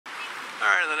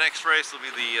Alright, the next race will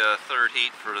be the third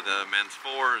heat for the men's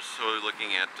fours. So we're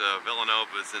looking at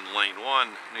Villanova is in lane 1,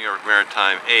 New York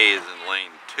Maritime A is in lane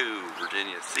 2,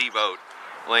 Virginia Seaboat,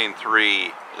 lane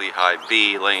 3, Lehigh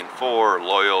B, lane 4,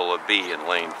 Loyola B in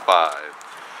lane 5.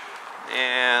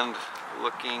 And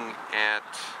looking at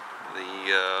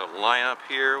the lineup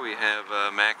here, we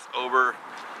have Max Ober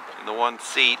in the 1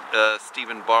 seat,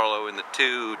 Stephen Barlow in the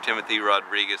 2, Timothy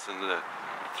Rodriguez in the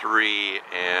 3,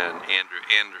 and Andrew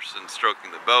Anderson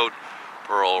stroking the boat.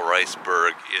 Pearl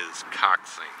Riceberg is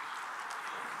coxing.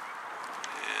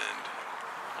 And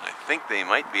I think they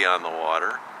might be on the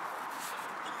water.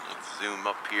 Let's zoom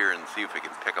up here and see if we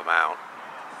can pick them out.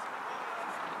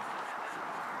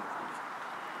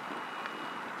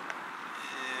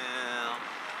 Yeah.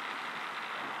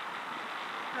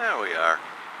 There we are.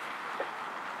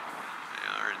 They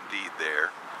are indeed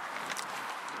there.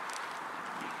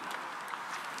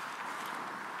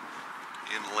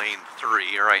 In lane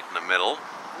 3, right in the middle.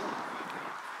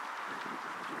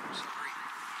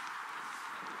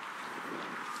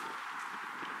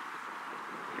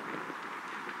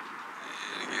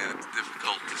 And again, it's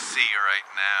difficult to see right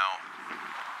now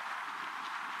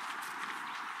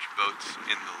which boat's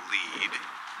in the lead. You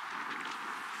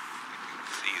can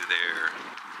see there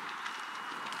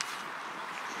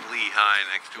Lehigh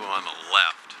next to on the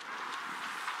left.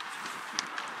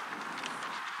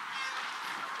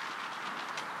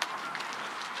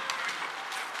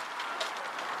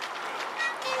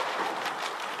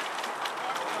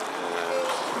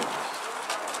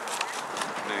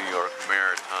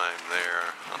 Maritime there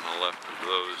on the left of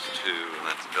those two, and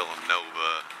that's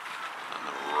Villanova on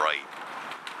the right.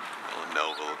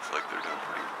 Villanova looks like they're doing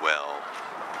pretty well.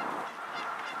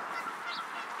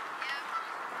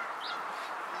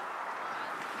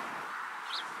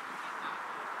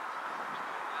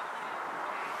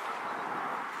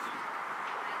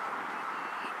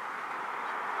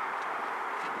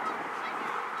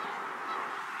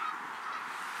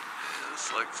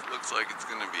 This looks like it's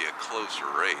going to be a closer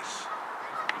race.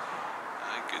 I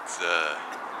think it's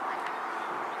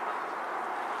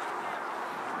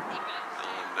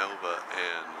Villanova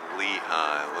and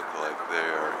Lehigh look like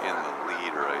they're in the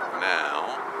lead right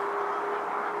now.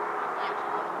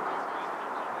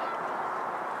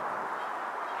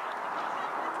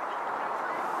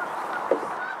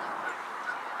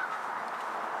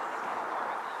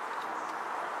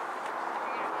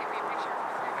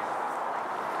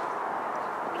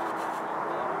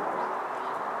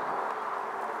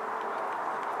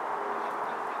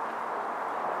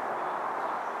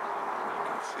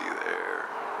 See there,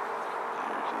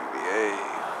 there's UVA.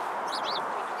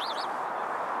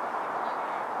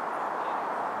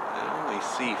 I only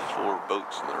see 4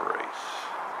 boats in the race.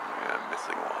 Yeah, I'm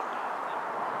missing one.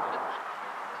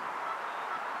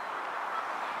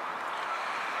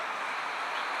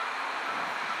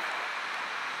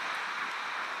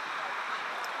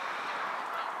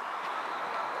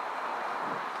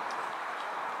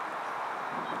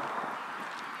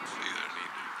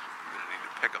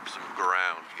 Pick up some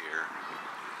ground here.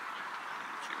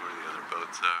 See where the other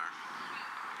boats are.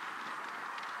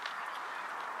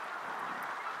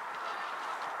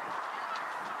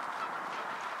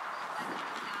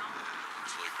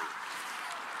 Looks like we're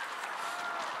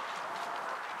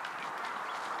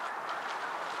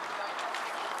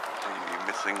maybe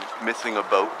missing a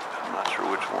boat. I'm not sure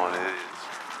which one it is.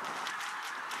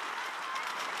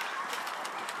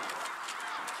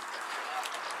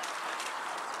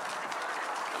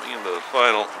 Into the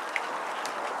final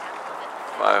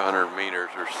 500 meters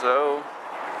or so.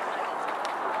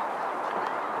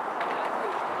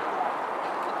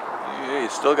 Yeah, you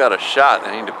still got a shot.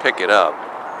 I need to pick it up.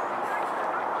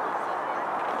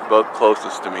 The boat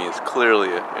closest to me is clearly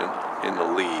in the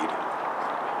lead.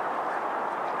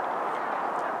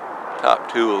 Top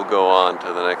 2 will go on to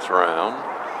the next round.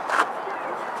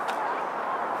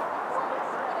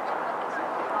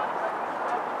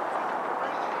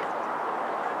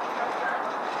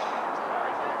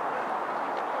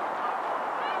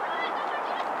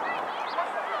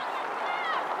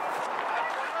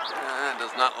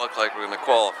 Does not look like we're going to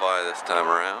qualify this time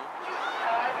around.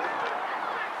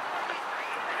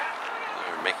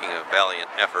 They're making a valiant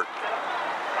effort.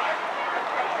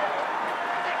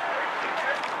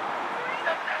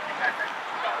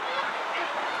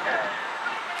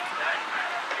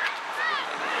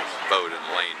 This boat in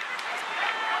lane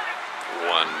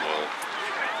 1 will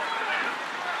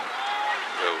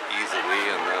go easily,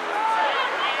 and then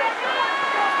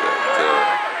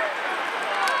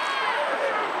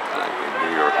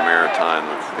New York Maritime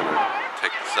that's going to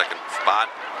take the second spot.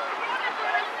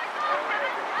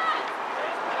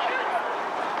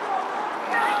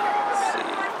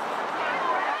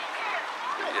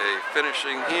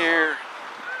 finishing here.